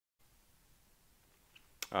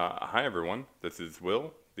Hi everyone, this is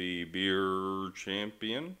Will, the beer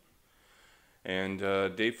champion, and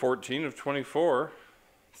day 14 of 24.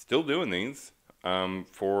 Still doing these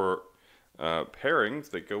for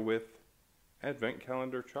pairings that go with Advent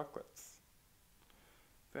calendar chocolates.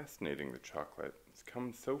 Fascinating, the chocolate. It's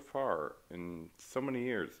come so far in so many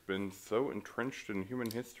years, been so entrenched in human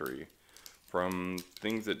history. From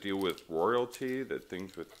things that deal with royalty, that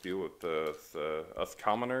things that deal with us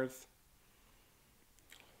commoners.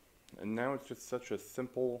 And now it's just such a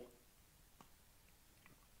simple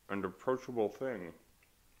and approachable thing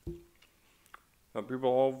that people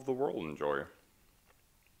all over the world enjoy.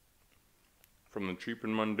 From the cheap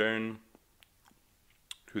and mundane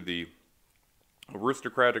to the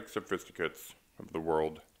aristocratic sophisticates of the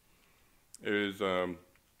world. It is a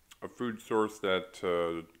food source that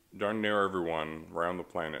darn near everyone around the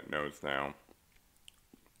planet knows now.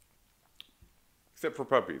 Except for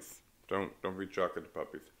puppies. Don't feed chocolate to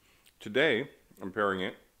puppies. Today, I'm pairing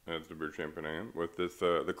it, as the beer champion I am, with this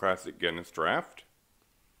the classic Guinness draught.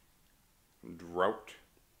 Draught.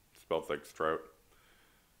 Spells like strout.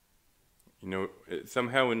 You know,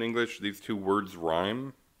 somehow in English these two words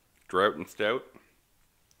rhyme. Drought and stout.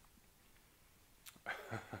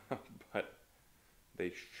 But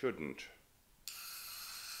they shouldn't.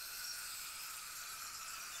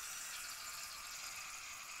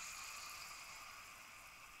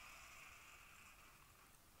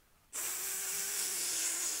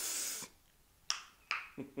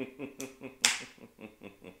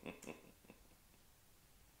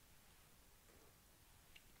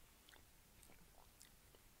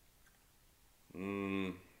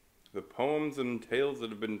 The poems and tales that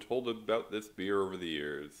have been told about this beer over the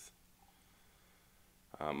years.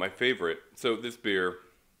 My favorite, so this beer,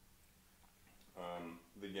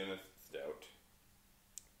 the Guinness Stout,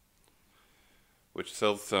 which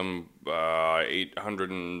sells some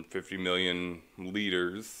 850 million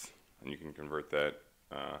liters, and you can convert that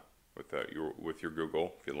with your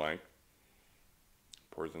Google if you like.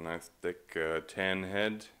 Pours a nice thick tan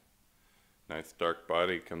head, nice dark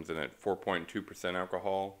body, comes in at 4.2%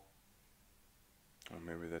 alcohol. Oh,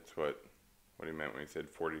 maybe that's what he meant when he said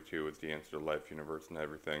 42 was the answer to life, universe, and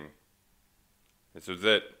everything. This was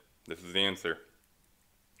it. This is the answer.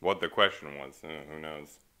 What the question was, who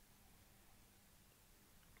knows?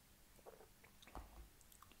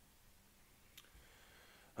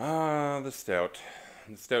 The stout.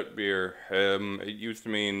 The stout beer. It used to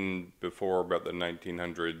mean before about the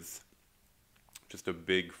 1900s, just a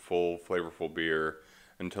big, full, flavorful beer,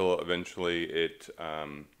 until eventually it,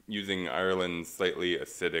 using Ireland's slightly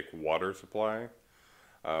acidic water supply,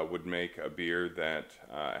 would make a beer that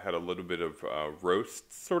had a little bit of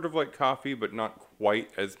roast, sort of like coffee, but not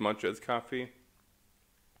quite as much as coffee,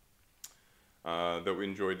 that we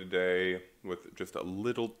enjoy today, with just a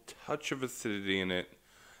little touch of acidity in it,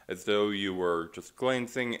 as though you were just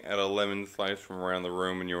glancing at a lemon slice from around the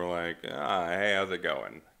room and you were like, hey, how's it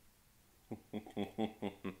going?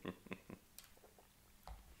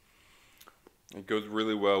 It goes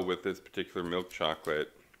really well with this particular milk chocolate,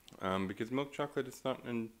 because milk chocolate is not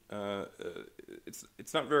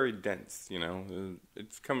it's not very dense. You know,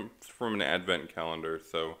 it's comes from an Advent calendar,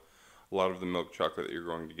 so a lot of the milk chocolate that you're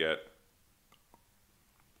going to get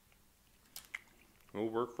will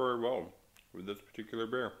work very well with this particular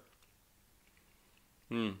beer.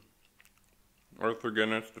 Arthur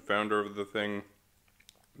Guinness, the founder of the thing,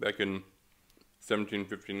 back in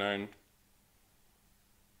 1759.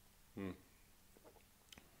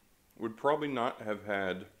 Would probably not have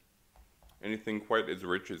had anything quite as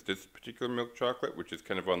rich as this particular milk chocolate, which is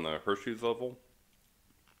kind of on the Hershey's level.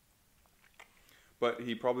 But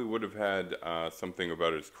he probably would have had something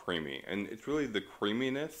about it as creamy. And it's really the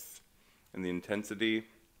creaminess and the intensity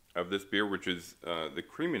of this beer, which is, the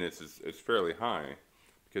creaminess is fairly high,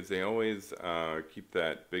 because they always keep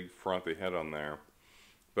that big frothy head on there.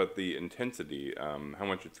 But the intensity, how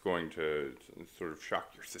much it's going to sort of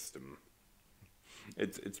shock your system,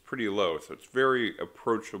 it's pretty low, so it's very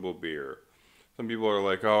approachable beer. Some people are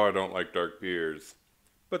like, oh, I don't like dark beers,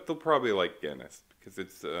 but they'll probably like Guinness because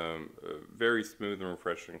it's very smooth and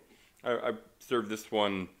refreshing. I served this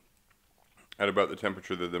one at about the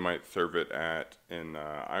temperature that they might serve it at in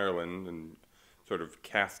Ireland, and sort of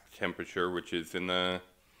cask temperature, which is in the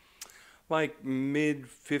like mid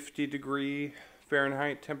 50 degree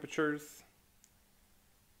Fahrenheit temperatures.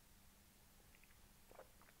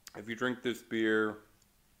 If you drink this beer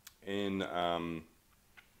in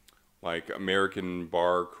like American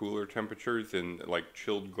bar cooler temperatures, in like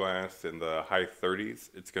chilled glass in the high 30s,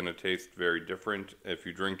 it's going to taste very different. If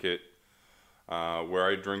you drink it where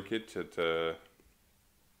I drink it at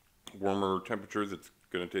warmer temperatures, it's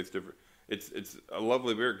going to taste different. It's a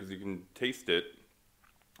lovely beer because you can taste it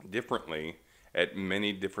differently at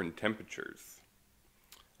many different temperatures.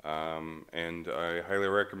 And I highly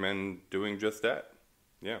recommend doing just that.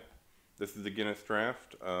 Yeah. This is the Guinness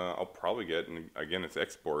Draft. I'll probably get a Guinness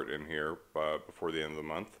export in here before the end of the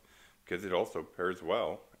month because it also pairs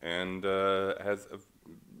well and has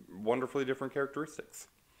wonderfully different characteristics.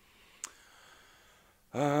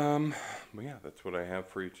 But yeah, that's what I have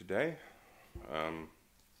for you today.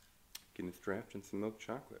 Guinness Draft and some milk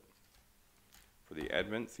chocolate for the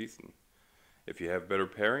Advent season. If you have better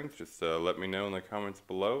pairings, just let me know in the comments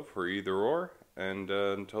below for either or. And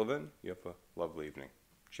until then, you have a lovely evening.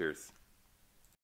 Cheers.